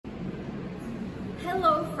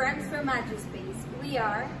Hello friends from Ayuspaze. We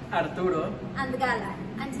are Arturo and Gala,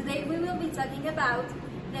 and today we will be talking about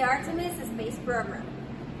the Artemis space program.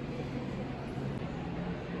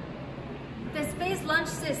 The Space Launch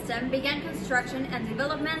System began construction and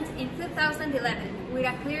development in 2011 with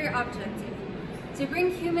a clear objective: to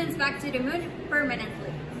bring humans back to the moon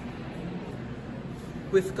permanently.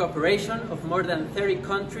 With cooperation of more than 30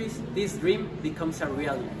 countries, this dream becomes a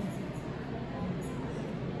reality.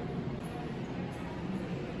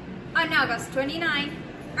 On August 29,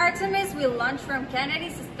 Artemis will launch from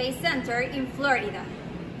Kennedy's Space Center in Florida.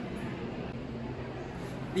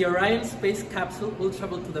 The Orion space capsule will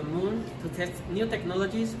travel to the moon to test new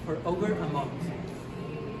technologies for over a month.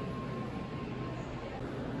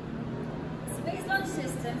 The Space Launch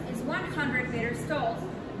System is 100 meters tall,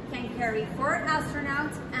 can carry 4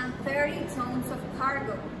 astronauts and 30 tons of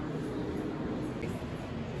cargo.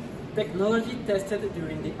 Technology tested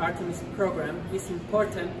during the Artemis program is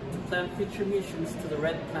important to plan future missions to the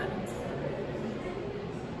Red Planet.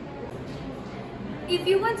 If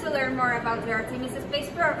you want to learn more about the Artemis space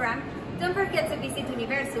program, don't forget to visit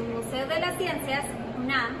Universum Museo de las Ciencias,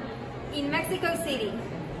 UNAM, in Mexico City.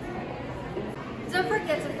 Don't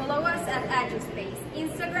forget to follow us at Ayuspaze,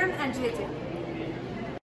 Instagram and YouTube.